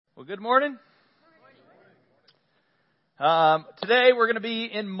Well, good morning. Today we're going to be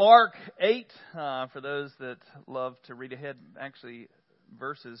in Mark 8. For those that love to read ahead, actually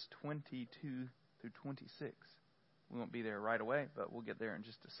verses 22 through 26. We won't be there right away, but we'll get there in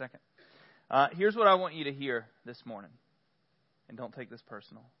just a second. Here's what I want you to hear this morning. And don't take this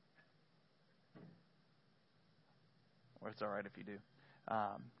personal. Or it's all right if you do.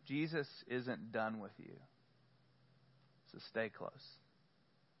 Jesus isn't done with you. So stay close.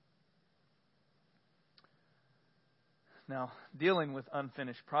 Now, dealing with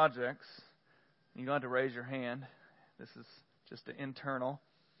unfinished projects, you don't have to raise your hand. This is just an internal.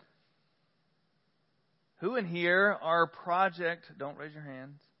 Who in here are project, don't raise your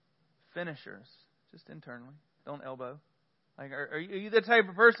hands, finishers, just internally, don't elbow. Like, are you the type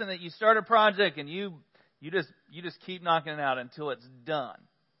of person that you start a project and you just keep knocking it out until it's done?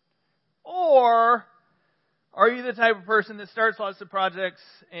 Or are you the type of person that starts lots of projects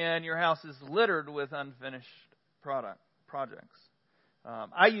and your house is littered with unfinished projects?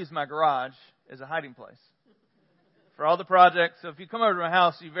 I use my garage as a hiding place for all the projects. So if you come over to my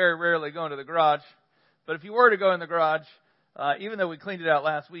house, you very rarely go into the garage. But if you were to go in the garage, even though we cleaned it out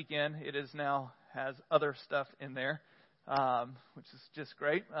last weekend, it is now has other stuff in there, which is just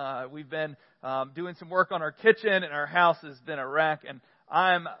great. We've been doing some work on our kitchen, and our house has been a wreck. And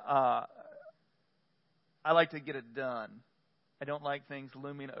I like to get it done. I don't like things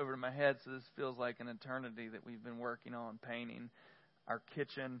looming over my head, so this feels like an eternity that we've been working on painting our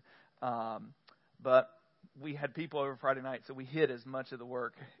kitchen. But we had people over Friday night, so we hid as much of the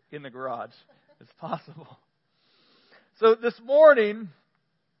work in the garage as possible. So this morning,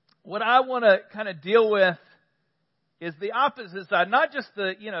 what I want to kind of deal with is the opposite side, not just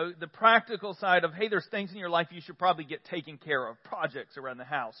the practical side of, hey, there's things in your life you should probably get taken care of, projects around the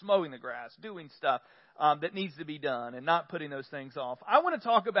house, mowing the grass, doing stuff that needs to be done, and not putting those things off. I want to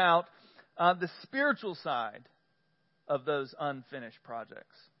talk about the spiritual side of those unfinished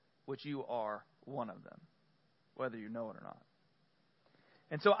projects, which you are one of them, whether you know it or not.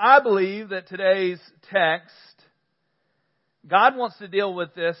 And so I believe that today's text, God wants to deal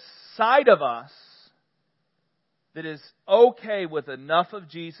with this side of us that is okay with enough of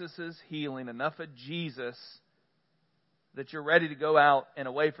Jesus' healing, enough of Jesus, that you're ready to go out and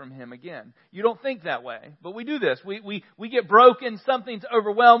away from Him again. You don't think that way, but we do this. We get broken, something's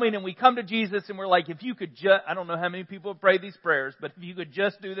overwhelming, and we come to Jesus and we're like, if you could just, I don't know how many people have prayed these prayers, but if you could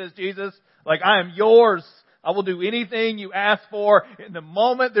just do this, Jesus, like I am yours. I will do anything you ask for. In the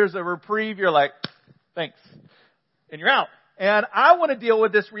moment there's a reprieve, you're like, thanks. And you're out. And I want to deal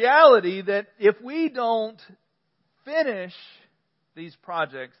with this reality that if we don't finish these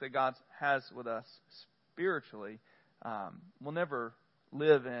projects that God has with us spiritually, we'll never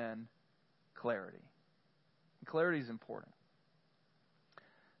live in clarity. And clarity is important.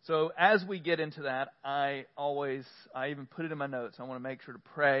 So as we get into that, I even put it in my notes. I want to make sure to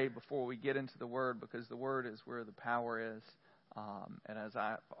pray before we get into the Word, because the Word is where the power is. And as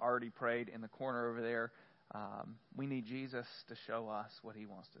I've already prayed in the corner over there, we need Jesus to show us what He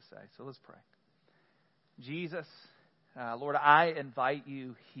wants to say. So let's pray. Jesus, Lord, I invite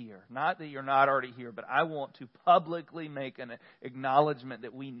you here. Not that you're not already here, but I want to publicly make an acknowledgement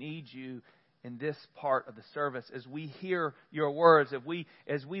that we need you in this part of the service. As we hear your words,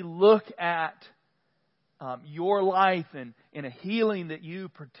 as we look at your life and in a healing that you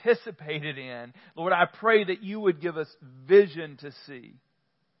participated in, Lord, I pray that you would give us vision to see.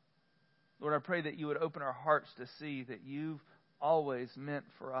 Lord, I pray that you would open our hearts to see that you've always meant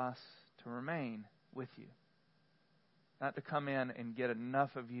for us to remain with you. Not to come in and get enough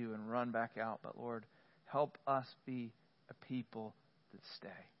of you and run back out, but Lord, help us be a people that stay,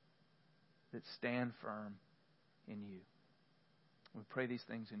 that stand firm in you. We pray these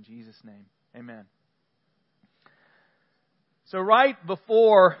things in Jesus' name. Amen. So right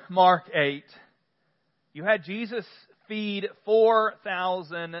before Mark 8, you had Jesus feed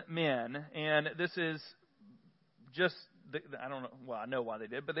 4,000 men, and this is just, I don't know, well, I know why they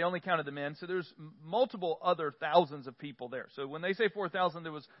did, but they only counted the men, so there's multiple other thousands of people there. So when they say 4,000,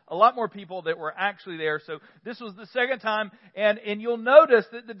 there was a lot more people that were actually there. So this was the second time, and you'll notice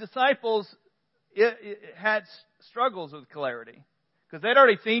that the disciples had struggles with clarity, because they'd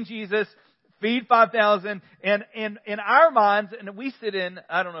already seen Jesus feed 5,000, and in our minds, and we sit in,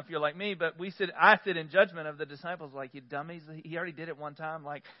 I don't know if you're like me, but I sit in judgment of the disciples, like, you dummies, he already did it one time,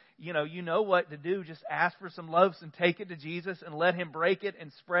 like, you know what to do, just ask for some loaves and take it to Jesus and let Him break it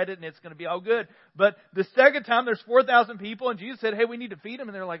and spread it, and it's going to be all good. But the second time there's 4,000 people, and Jesus said, hey, we need to feed them,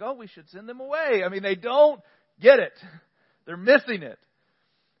 and they're like, oh, we should send them away. I mean, they don't get it. They're missing it.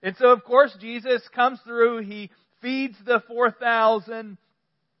 And so, of course, Jesus comes through, He feeds the 4,000,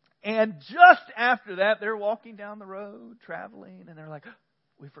 And just after that, they're walking down the road, traveling, and they're like,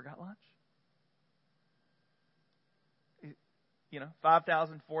 we forgot lunch.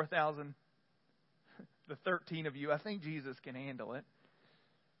 5,000, 4,000, the 13 of you, I think Jesus can handle it.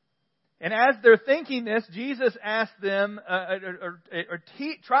 And as they're thinking this, Jesus asks them,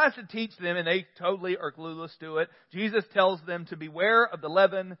 tries to teach them, and they totally are clueless to it. Jesus tells them to beware of the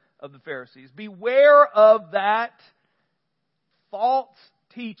leaven of the Pharisees. Beware of that false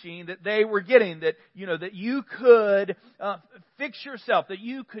teaching that they were getting, that you could fix yourself, that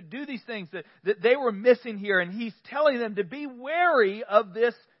you could do these things that they were missing here. And He's telling them to be wary of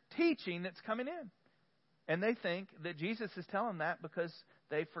this teaching that's coming in. And they think that Jesus is telling that because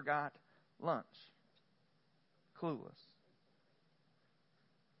they forgot lunch. Clueless.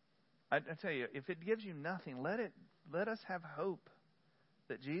 I tell you, if it gives you nothing, let us have hope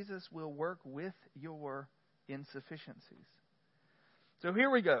that Jesus will work with your insufficiencies. So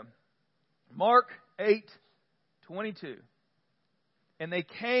here we go. Mark 8:22. And they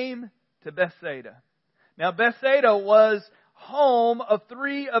came to Bethsaida. Now Bethsaida was home of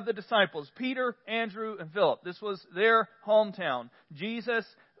 3 of the disciples, Peter, Andrew, and Philip. This was their hometown. Jesus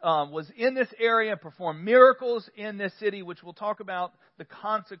was in this area, performed miracles in this city, which we'll talk about the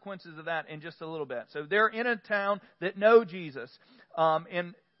consequences of that in just a little bit. So they're in a town that know Jesus.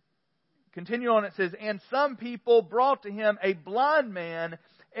 And continue on, it says, and some people brought to Him a blind man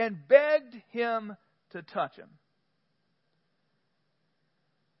and begged Him to touch him.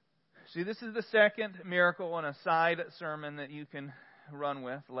 See, this is the second miracle on a side sermon that you can run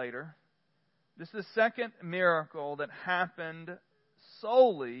with later. This is the second miracle that happened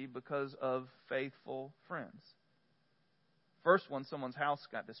solely because of faithful friends. First one, someone's house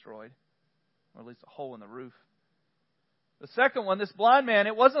got destroyed, or at least a hole in the roof. The second one, this blind man,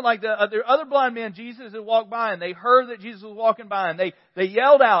 it wasn't like the other blind man Jesus had walked by and they heard that Jesus was walking by and they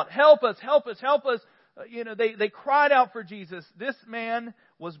yelled out, help us, help us, help us. They cried out for Jesus. This man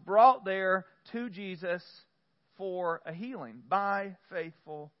was brought there to Jesus for a healing by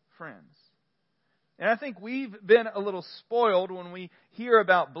faithful friends. And I think we've been a little spoiled when we hear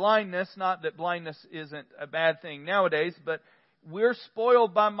about blindness. Not that blindness isn't a bad thing nowadays, but we're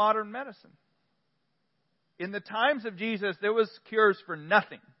spoiled by modern medicine. In the times of Jesus, there was cures for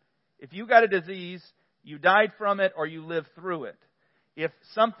nothing. If you got a disease, you died from it or you lived through it. If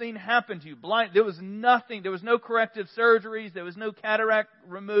something happened to you, there was nothing. There was no corrective surgeries. There was no cataract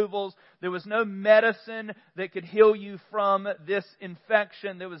removals. There was no medicine that could heal you from this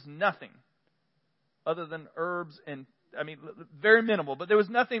infection. There was nothing other than herbs and, very minimal. But there was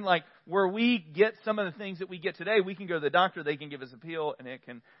nothing like where we get some of the things that we get today. We can go to the doctor, they can give us a pill, and it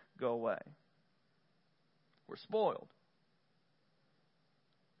can go away. We're spoiled.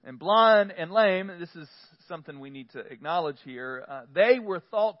 And blind and lame, this is something we need to acknowledge here, they were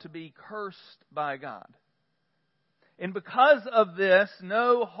thought to be cursed by God. And because of this,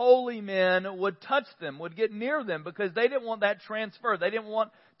 no holy men would touch them, would get near them, because they didn't want that transfer. They didn't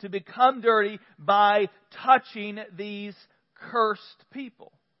want to become dirty by touching these cursed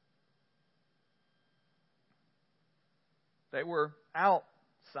people. They were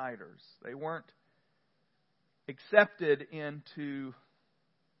outsiders. They weren't accepted into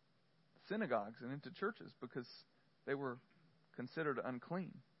synagogues and into churches because they were considered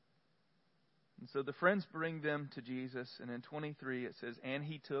unclean. And so the friends bring them to Jesus, and in 23 it says, and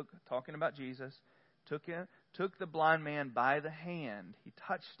He took, talking about Jesus, took the blind man by the hand. He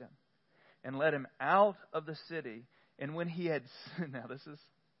touched him and led him out of the city. And when he had, now this is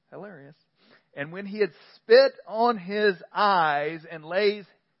hilarious, and when he had spit on his eyes and laid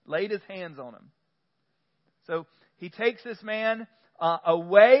his hands on him. So He takes this man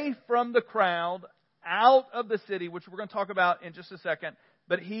away from the crowd, out of the city, which we're going to talk about in just a second.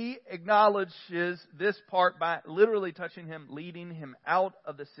 But He acknowledges this part by literally touching him, leading him out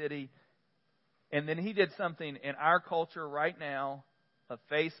of the city. And then He did something in our culture right now, a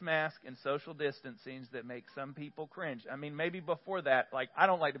face mask and social distancing, that make some people cringe. Maybe before that, I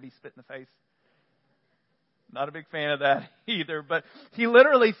don't like to be spit in the face. Not a big fan of that either. But He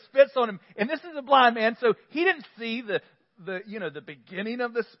literally spits on him. And this is a blind man, so he didn't see the beginning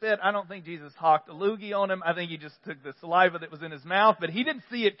of the spit. I don't think Jesus hawked a loogie on him. I think He just took the saliva that was in his mouth. But He didn't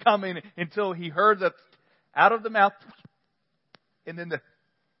see it coming until he heard the out of the mouth. And then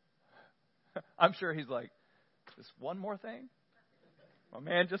I'm sure he's like, just one more thing? My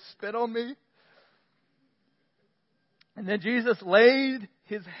man just spit on me. And then Jesus laid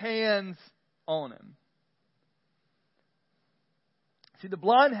His hands on him. See, the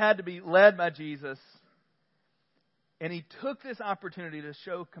blind had to be led by Jesus. And He took this opportunity to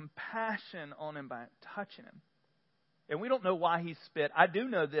show compassion on him by touching him. And we don't know why he spit. I do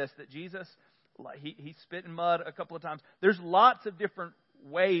know this, that Jesus, he spit in mud a couple of times. There's lots of different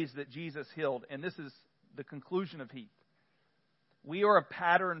ways that Jesus healed, and this is the conclusion of Heath. We are a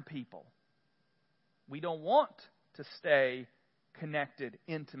pattern people. We don't want to stay connected,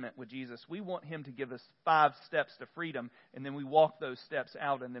 intimate with Jesus. We want Him to give us 5 steps to freedom, and then we walk those steps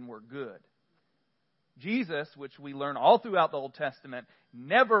out, and then we're good. Jesus, which we learn all throughout the Old Testament,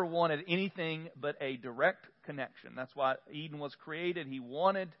 never wanted anything but a direct connection. That's why Eden was created. He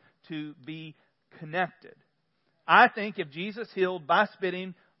wanted to be connected. I think if Jesus healed by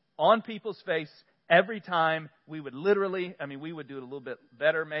spitting on people's face every time, we would literally, we would do it a little bit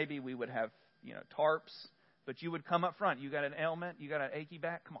better maybe. We would have, tarps. But you would come up front. You got an ailment? You got an achy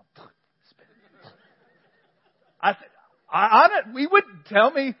back? Come on. Spit it. We would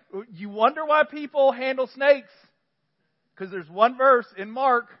tell me, you wonder why people handle snakes? Because there's one verse in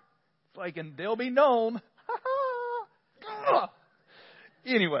Mark. It's like, and they'll be known.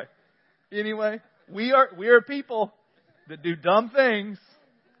 Anyway, we are people that do dumb things.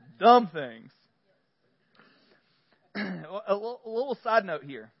 Dumb things. A little side note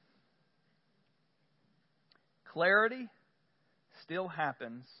here. Clarity still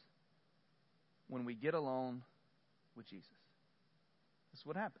happens when we get alone with Jesus. This is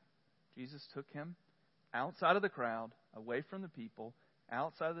what happened. Jesus took him outside of the crowd, away from the people,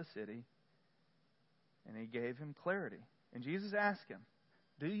 outside of the city, and He gave him clarity. And Jesus asked him,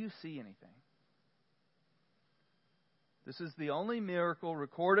 "Do you see anything?" This is the only miracle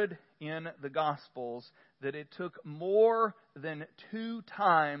recorded in the Gospels that it took more than 2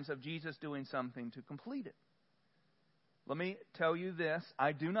 times of Jesus doing something to complete it. Let me tell you this.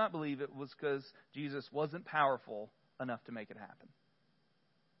 I do not believe it was because Jesus wasn't powerful enough to make it happen.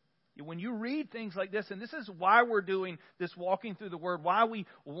 When you read things like this, and this is why we're doing this walking through the Word, why we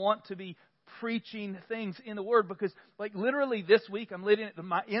want to be preaching things in the Word, because literally this week I'm reading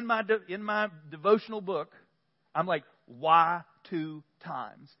in my devotional book. I'm like, why 2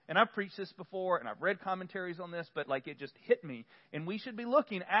 times? And I've preached this before, and I've read commentaries on this, but it just hit me. And we should be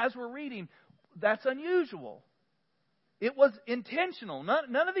looking as we're reading. That's unusual. It was intentional.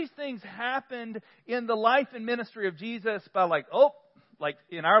 None of these things happened in the life and ministry of Jesus by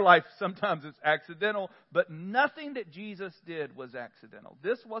in our life sometimes it's accidental, but nothing that Jesus did was accidental.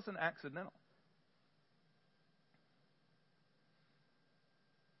 This wasn't accidental.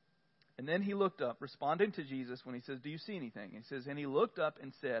 And then He looked up, responding to Jesus when He says, "Do you see anything?" He says, and He looked up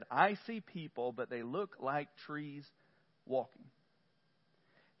and said, "I see people, but they look like trees walking."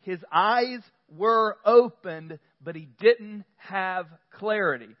 His eyes were opened, but he didn't have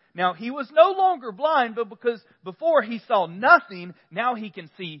clarity. Now, he was no longer blind, but because before he saw nothing, now he can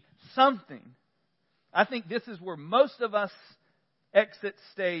see something. I think this is where most of us exit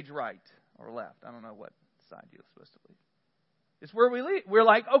stage right or left. I don't know what side you're supposed to leave. It's where we leave. We're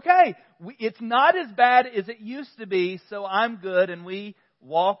like, okay, it's not as bad as it used to be, so I'm good, and we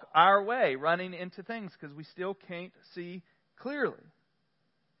walk our way, running into things because we still can't see clearly.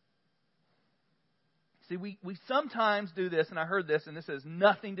 See, we sometimes do this, and I heard this, and this has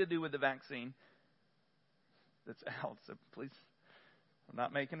nothing to do with the vaccine that's out, so please, I'm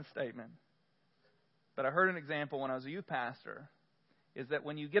not making a statement. But I heard an example when I was a youth pastor, is that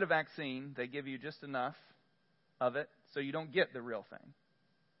when you get a vaccine, they give you just enough of it so you don't get the real thing.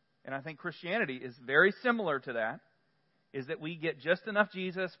 And I think Christianity is very similar to that, is that we get just enough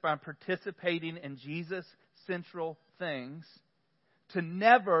Jesus by participating in Jesus' central things to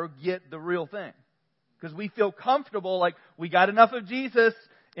never get the real thing. Because we feel comfortable, like we got enough of Jesus,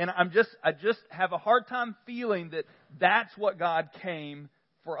 and I just have a hard time feeling that that's what God came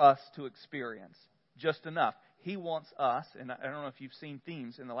for us to experience. Just enough. He wants us, and I don't know if you've seen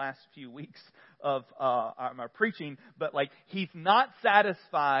themes in the last few weeks of my preaching, but He's not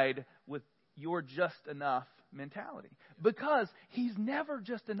satisfied with your just enough mentality. Because He's never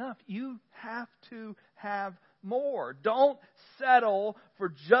just enough. You have to have more. Don't settle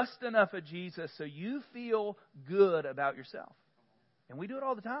for just enough of Jesus so you feel good about yourself. And we do it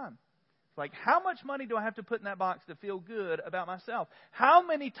all the time. It's how much money do I have to put in that box to feel good about myself? How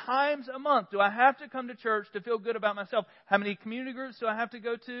many times a month do I have to come to church to feel good about myself? How many community groups do I have to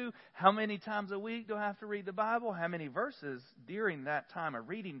go to? How many times a week do I have to read the Bible? How many verses during that time of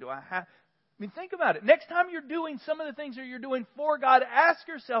reading do I have? Think about it. Next time you're doing some of the things that you're doing for God, ask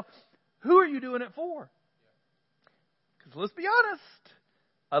yourself, who are you doing it for? Because let's be honest,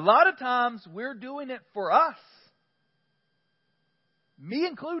 a lot of times we're doing it for us. Me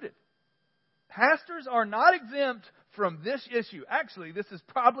included. Pastors are not exempt from this issue. Actually, this is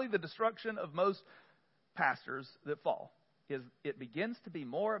probably the destruction of most pastors that fall. Is it begins to be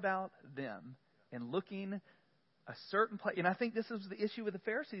more about them and looking a certain place. And I think this was the issue with the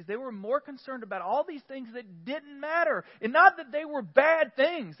Pharisees. They were more concerned about all these things that didn't matter. And not that they were bad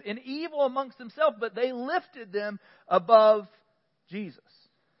things and evil amongst themselves, but they lifted them above Jesus.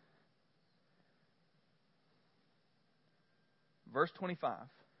 Verse 25.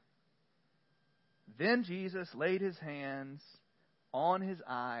 Then Jesus laid his hands on his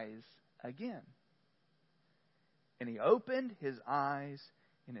eyes again. And he opened his eyes,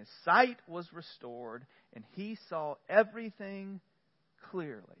 and his sight was restored, and he saw everything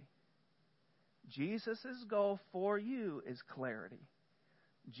clearly. Jesus' goal for you is clarity.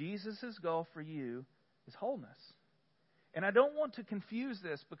 Jesus' goal for you is wholeness. And I don't want to confuse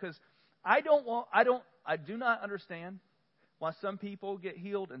this, because I do not understand why some people get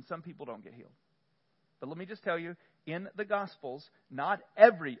healed and some people don't get healed. But let me just tell you, in the Gospels, I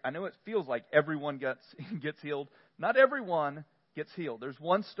know it feels like everyone gets healed. Not everyone gets healed. There's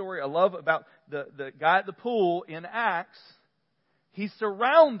one story I love about the guy at the pool in Acts. He's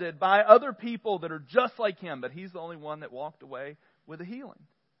surrounded by other people that are just like him, but he's the only one that walked away with a healing.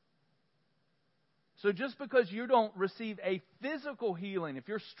 So just because you don't receive a physical healing, if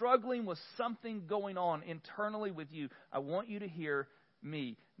you're struggling with something going on internally with you, I want you to hear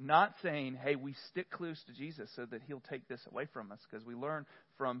me not saying, hey, we stick close to Jesus so that He'll take this away from us. Because we learn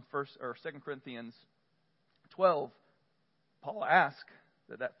from 2 Corinthians 12, Paul asked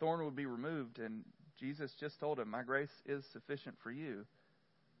that thorn would be removed, and Jesus just told him, my grace is sufficient for you.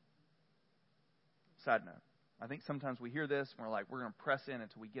 Side note. I think sometimes we hear this and we're like, we're going to press in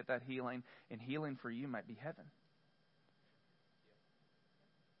until we get that healing. And healing for you might be heaven.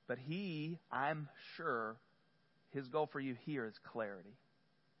 But I'm sure, His goal for you here is clarity.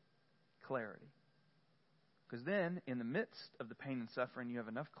 Clarity. Because then, in the midst of the pain and suffering, you have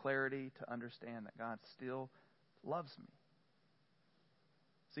enough clarity to understand that God still loves me.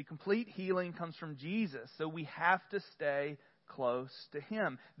 See, complete healing comes from Jesus. So we have to stay close to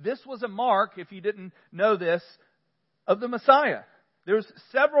Him. This was a mark, if you didn't know this, of the Messiah. There's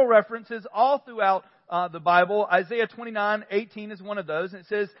several references all throughout the Bible. Isaiah 29:18 is one of those. And it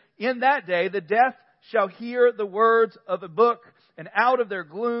says, in that day the deaf shall hear the words of a book, and out of their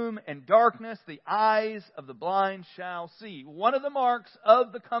gloom and darkness the eyes of the blind shall see. One of the marks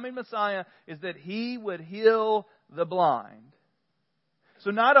of the coming Messiah is that He would heal the blind. So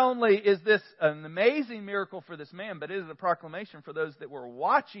not only is this an amazing miracle for this man, but it is a proclamation for those that were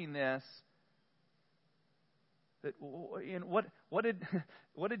watching this. That, what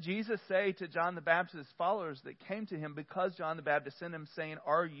did Jesus say to John the Baptist's followers that came to him because John the Baptist sent him saying,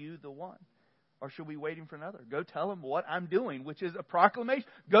 are you the one? Or should we be waiting for another? Go tell him what I'm doing, which is a proclamation.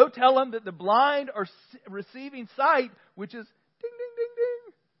 Go tell him that the blind are receiving sight, which is ding, ding, ding,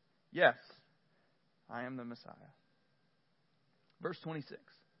 ding. Yes, I am the Messiah. Verse 26.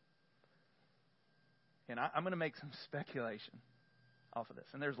 And I'm going to make some speculation off of this.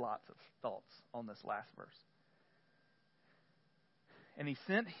 And there's lots of thoughts on this last verse. And He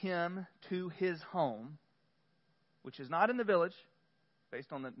sent him to his home, which is not in the village,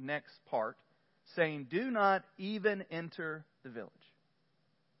 based on the next part, saying, do not even enter the village.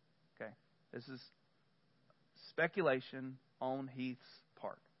 Okay. This is speculation on Heath's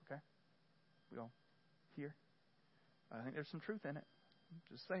part. Okay. We all here? I think there's some truth in it. I'm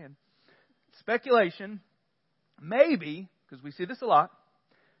just saying. Speculation, maybe, because we see this a lot,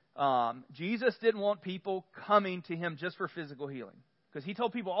 Jesus didn't want people coming to Him just for physical healing. Because He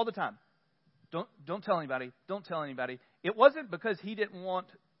told people all the time, don't tell anybody, don't tell anybody. It wasn't because He didn't want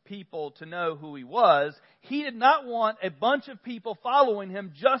people to know who He was. He did not want a bunch of people following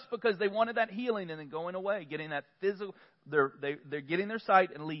Him just because they wanted that healing and then going away, getting that physical, they're getting their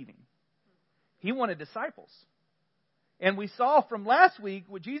sight and leaving. He wanted disciples. And we saw from last week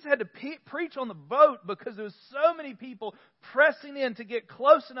what Jesus had to preach on the boat because there was so many people pressing in to get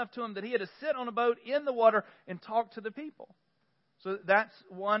close enough to Him that He had to sit on a boat in the water and talk to the people. So that's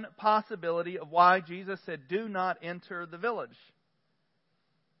one possibility of why Jesus said, do not enter the village.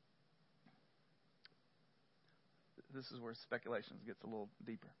 This is where speculation gets a little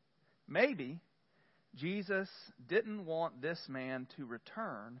deeper. Maybe Jesus didn't want this man to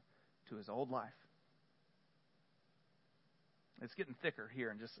return to his old life. It's getting thicker here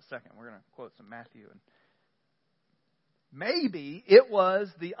in just a second. We're going to quote some Matthew. And maybe it was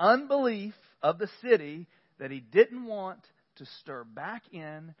the unbelief of the city that He didn't want to stir back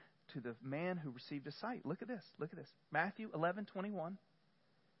in to the man who received his sight. Look at this. Look at this. Matthew 11:21.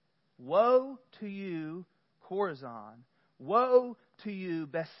 Woe to you, Chorazin. Woe to you,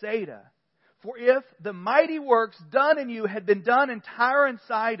 Bethsaida. For if the mighty works done in you had been done in Tyre and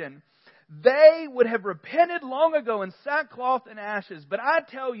Sidon, they would have repented long ago in sackcloth and ashes. But I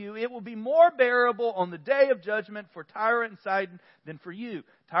tell you, it will be more bearable on the day of judgment for Tyre and Sidon than for you.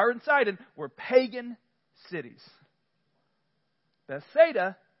 Tyre and Sidon were pagan cities.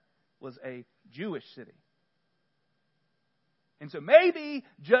 Bethsaida was a Jewish city. And so maybe,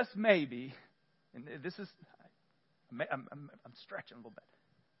 just maybe, and this is, I'm stretching a little bit.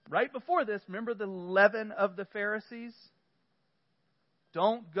 Right before this, remember the leaven of the Pharisees?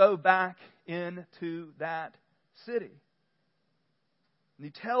 Don't go back into that city. And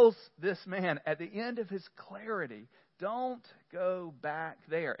he tells this man at the end of his clarity, don't go back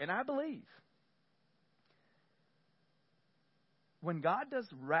there. And I believe when God does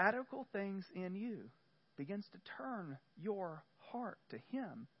radical things in you, begins to turn your heart to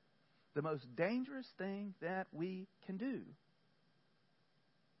Him, the most dangerous thing that we can do.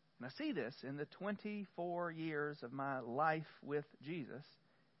 And I see this in the 24 years of my life with Jesus,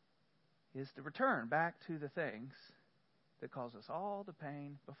 is to return back to the things that caused us all the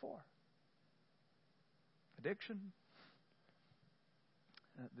pain before. Addiction,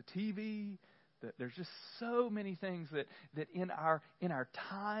 the TV. There's just so many things that in our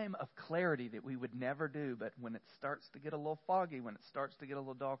time of clarity that we would never do, but when it starts to get a little foggy, when it starts to get a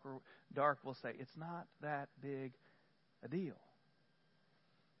little dark, we'll say, it's not that big a deal.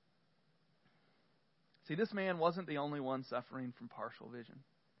 See, this man wasn't the only one suffering from partial vision.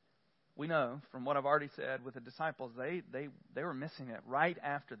 We know from what I've already said with the disciples, they were missing it right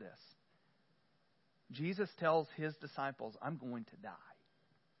after this. Jesus tells His disciples, I'm going to die.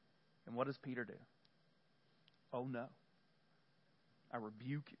 And what does Peter do? Oh no. I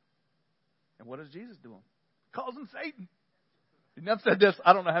rebuke you. And what does Jesus do? Calls him Satan. I've said this,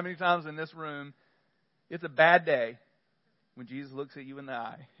 I don't know how many times in this room. It's a bad day when Jesus looks at you in the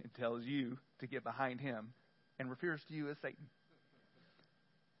eye and tells you to get behind Him and refers to you as Satan.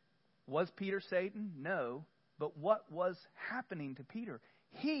 Was Peter Satan? No. But what was happening to Peter?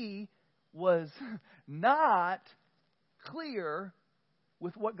 He was not clear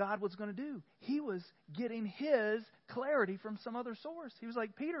with what God was going to do. He was getting his clarity from some other source. He was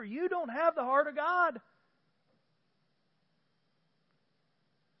like, Peter, you don't have the heart of God.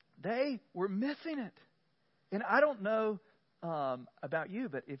 They were missing it. And I don't know about you,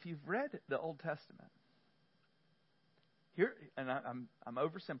 but if you've read the Old Testament, here, and I'm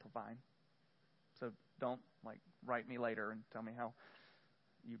oversimplifying, so don't write me later and tell me how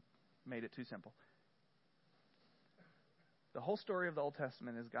you made it too simple. The whole story of the Old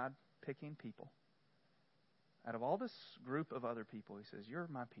Testament is God picking people. Out of all this group of other people, He says, you're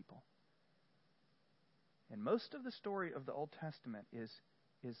my people. And most of the story of the Old Testament is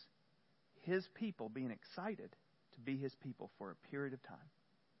His people being excited to be His people for a period of time.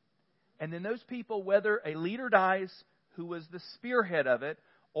 And then those people, whether a leader dies who was the spearhead of it,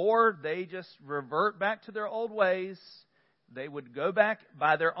 or they just revert back to their old ways, they would go back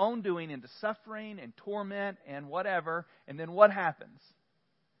by their own doing into suffering and torment and whatever. And then what happens?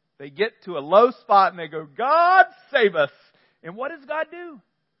 They get to a low spot and they go, God, save us. And what does God do?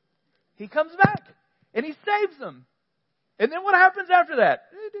 He comes back and He saves them. And then what happens after that?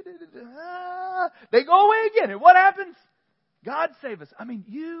 They go away again. And what happens? God save us. I mean,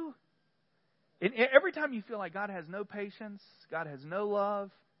 and every time you feel like God has no patience, God has no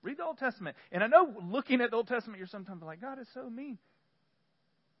love, read the Old Testament. And I know looking at the Old Testament, you're sometimes like, God is so mean.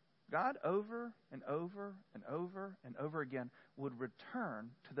 God over and over and over and over again would return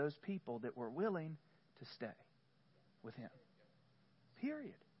to those people that were willing to stay with Him.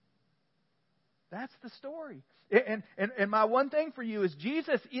 Period. That's the story. And my one thing for you is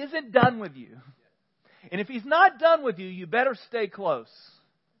Jesus isn't done with you. And if He's not done with you, you better stay close.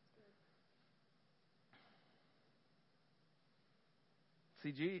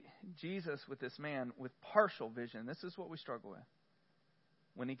 See, Jesus with this man with partial vision, this is what we struggle with.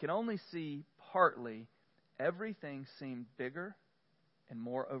 When he can only see partly, everything seemed bigger and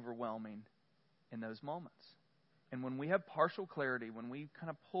more overwhelming in those moments. And when we have partial clarity, when we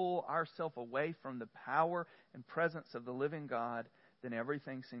kind of pull ourselves away from the power and presence of the living God, then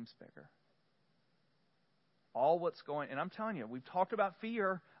everything seems bigger. All what's going, and I'm telling you, we've talked about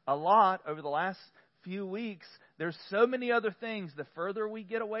fear a lot over the last few weeks. There's so many other things. The further we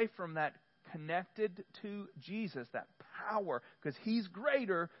get away from that connected to Jesus, that power, because He's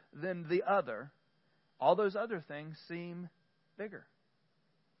greater than the other, all those other things seem bigger.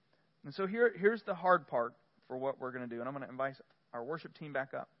 And so here's the hard part for what we're going to do. And I'm going to invite our worship team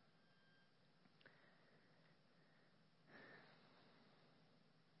back up.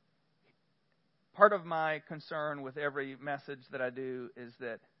 Part of my concern with every message that I do is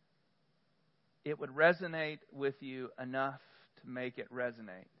that it would resonate with you enough to make it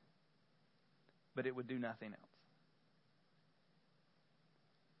resonate. but it would do nothing else.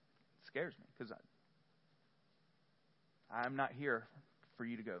 It scares me because I'm not here for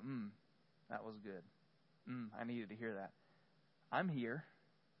you to go, that was good. I needed to hear that. I'm here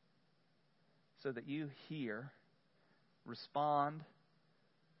so that you hear, respond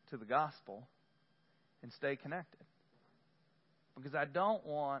to the gospel, and stay connected. Because I don't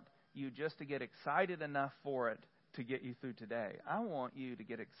want you just to get excited enough for it to get you through today. I want you to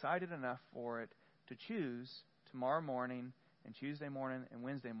get excited enough for it to choose tomorrow morning and Tuesday morning and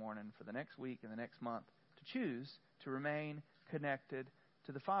Wednesday morning for the next week and the next month to choose to remain connected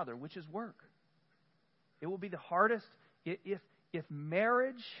to the Father, which is work. It will be the hardest. If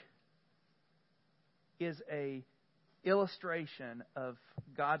marriage is a illustration of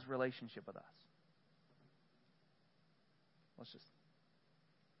God's relationship with us,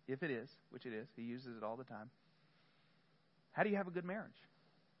 if it is, which it is, He uses it all the time. How do you have a good marriage?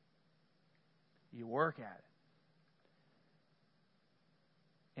 You work at it.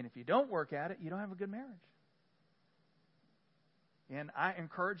 And if you don't work at it, you don't have a good marriage. And I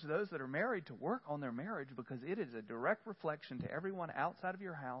encourage those that are married to work on their marriage because it is a direct reflection to everyone outside of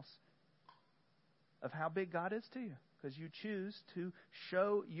your house of how big God is to you. Because you choose to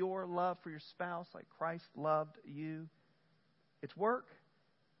show your love for your spouse like Christ loved you. It's work.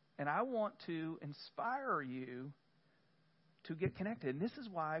 And I want to inspire you to get connected. And this is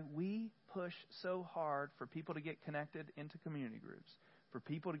why we push so hard for people to get connected into community groups, for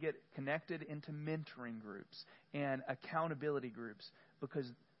people to get connected into mentoring groups and accountability groups, because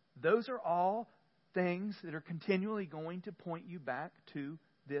those are all things that are continually going to point you back to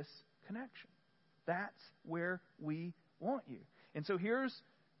this connection. That's where we want you. And so here's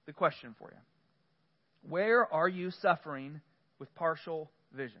the question for you. Where are you suffering with partial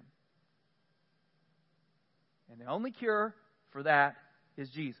vision? And the only cure for that is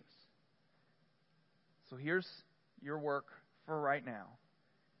Jesus. So here's your work for right now.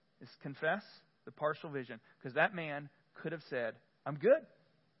 Is confess the partial vision. Because that man could have said, I'm good.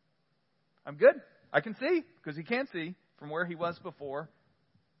 I'm good. I can see. Because he can see from where he was before.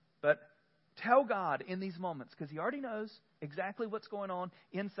 But tell God in these moments. Because He already knows exactly what's going on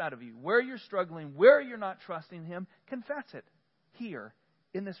inside of you. Where you're struggling. Where you're not trusting Him. Confess it here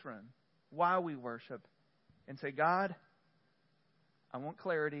in this room while we worship. And say, God, I want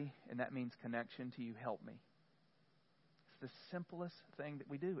clarity. And that means connection to You. Help me. The simplest thing that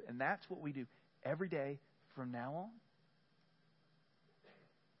we do. And that's what we do every day from now on.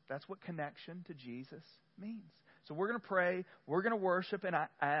 That's what connection to Jesus means. So we're going to pray. We're going to worship. And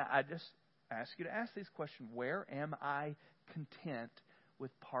I just ask you to ask this question. Where am I content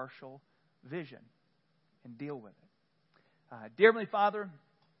with partial vision? And deal with it. Dear Heavenly Father,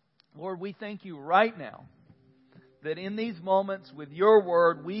 Lord, we thank You right now that in these moments with Your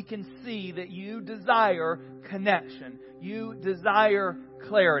Word, we can see that You desire connection. You desire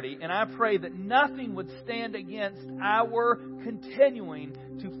clarity. And I pray that nothing would stand against our continuing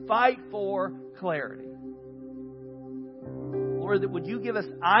to fight for clarity. Lord, that would You give us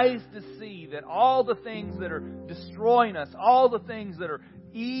eyes to see that all the things that are destroying us, all the things that are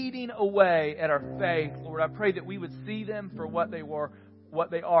eating away at our faith, Lord, I pray that we would see them for what they are.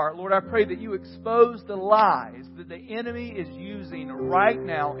 Lord, I pray that You expose the lies that the enemy is using right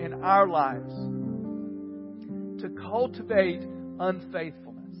now in our lives to cultivate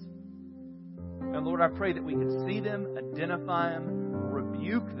unfaithfulness. And Lord, I pray that we could see them, identify them,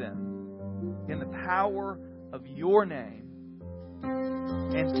 rebuke them in the power of Your name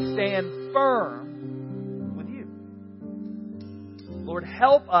and stand firm with You. Lord,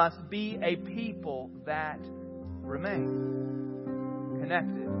 help us be a people that remain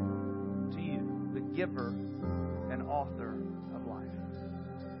connected to You, the giver and author of life.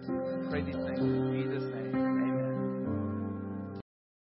 I pray these things in Jesus' name.